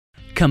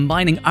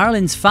Combining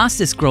Ireland's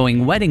fastest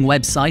growing wedding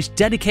website,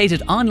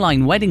 dedicated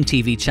online wedding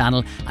TV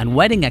channel and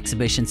wedding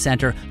exhibition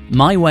centre,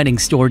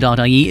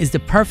 MyWeddingStore.ie is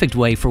the perfect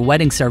way for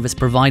wedding service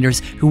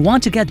providers who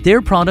want to get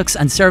their products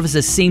and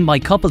services seen by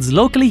couples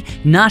locally,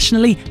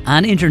 nationally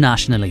and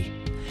internationally.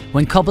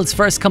 When couples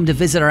first come to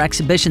visit our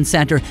exhibition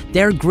centre,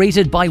 they're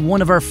greeted by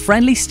one of our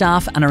friendly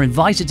staff and are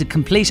invited to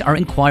complete our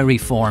inquiry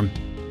form.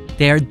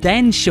 They are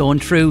then shown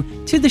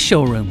through to the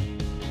showroom.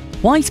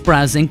 Whilst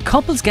browsing,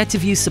 couples get to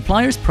view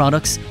suppliers'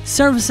 products,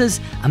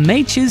 services and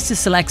may choose to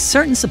select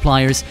certain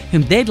suppliers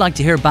whom they'd like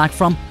to hear back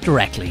from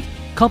directly.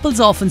 Couples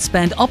often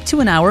spend up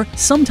to an hour,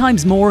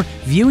 sometimes more,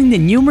 viewing the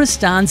numerous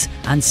stands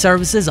and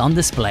services on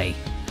display.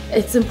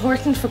 It's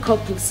important for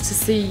couples to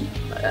see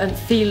and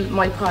feel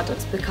my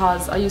products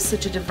because I use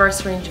such a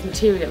diverse range of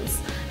materials,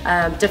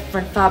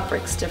 different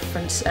fabrics,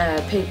 different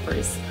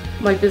papers.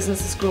 My business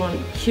has grown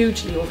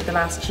hugely over the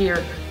last year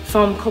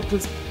from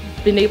couples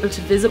being able to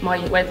visit my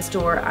wedding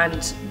store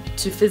and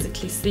to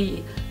physically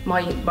see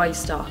my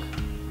stock.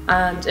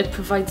 And it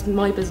provides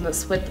my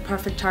business with the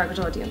perfect target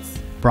audience.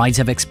 Brides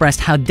have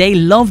expressed how they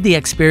love the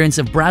experience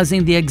of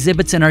browsing the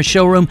exhibits in our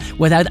showroom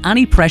without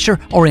any pressure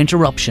or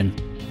interruption.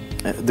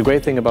 The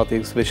great thing about the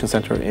exhibition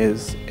centre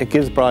is it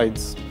gives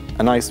brides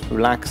a nice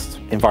relaxed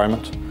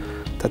environment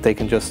that they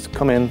can just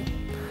come in,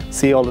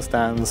 see all the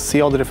stands,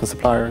 see all the different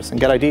suppliers and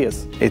get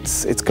ideas.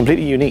 It's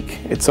completely unique.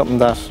 It's something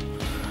that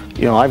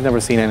I've never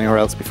seen anywhere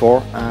else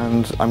before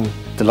and I'm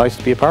delighted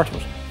to be a part of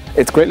it.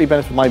 It's greatly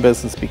benefited my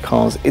business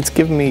because it's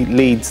given me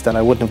leads that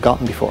I wouldn't have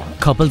gotten before.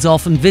 Couples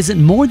often visit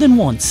more than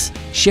once,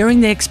 sharing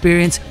the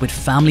experience with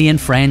family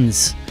and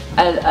friends.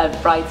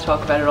 Brides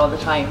talk about it all the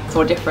time,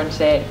 so different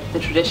to the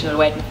traditional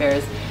wedding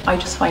fairs. I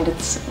just find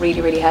it's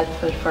really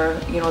helpful for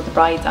the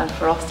brides and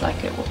for us.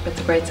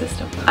 It's a great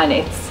system and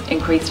it's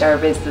increased our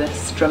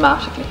business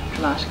dramatically.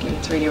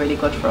 It's really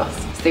good for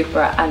us.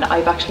 Super. And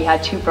I've actually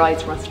had 2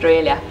 brides from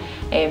Australia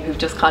who've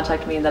just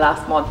contacted me in the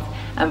last month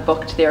and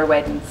booked their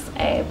weddings,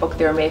 booked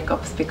their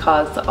makeups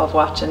because of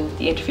watching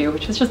the interview,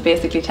 which was just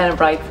basically telling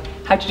brides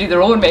how to do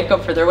their own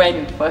makeup for their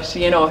wedding. But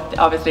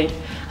obviously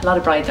a lot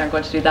of brides aren't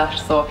going to do that,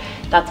 so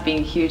that's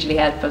been hugely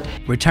helpful.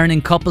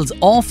 Returning couples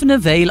often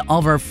avail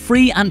of our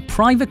free and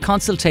private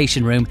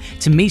consultation room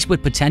to meet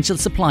with potential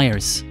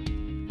suppliers.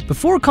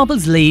 Before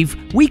couples leave,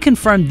 we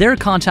confirm their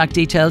contact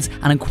details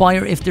and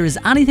inquire if there is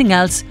anything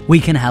else we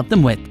can help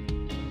them with.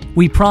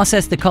 We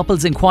process the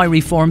couple's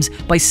inquiry forms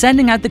by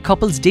sending out the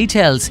couple's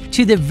details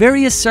to the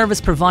various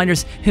service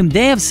providers whom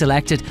they have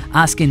selected,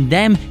 asking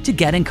them to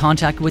get in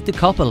contact with the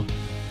couple.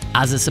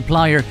 As a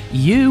supplier,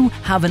 you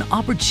have an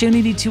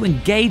opportunity to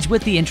engage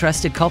with the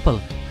interested couple.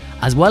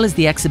 As well as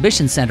the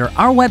exhibition centre,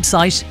 our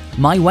website,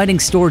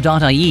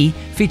 MyWeddingStore.ie,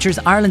 features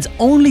Ireland's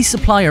only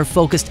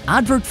supplier-focused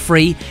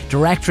advert-free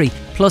directory,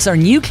 plus our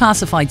new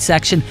classified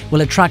section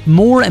will attract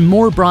more and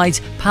more brides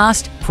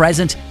past,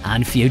 present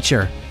and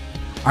future.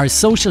 Our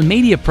social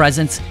media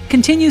presence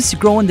continues to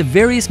grow on the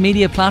various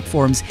media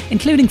platforms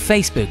including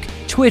Facebook,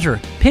 Twitter,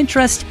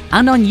 Pinterest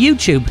and on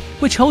YouTube,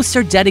 which hosts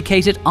our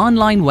dedicated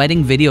online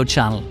wedding video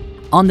channel.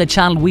 On the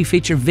channel we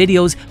feature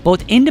videos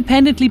both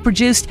independently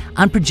produced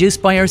and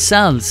produced by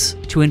ourselves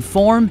to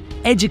inform,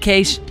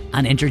 educate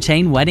and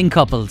entertain wedding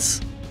couples.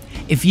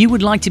 If you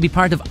would like to be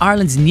part of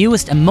Ireland's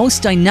newest and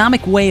most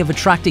dynamic way of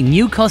attracting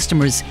new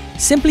customers,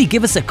 simply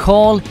give us a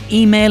call,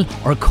 email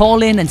or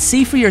call in and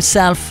see for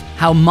yourself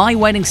how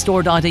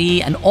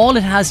MyWeddingStore.ie and all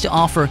it has to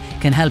offer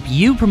can help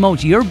you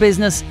promote your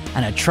business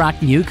and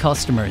attract new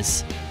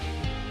customers.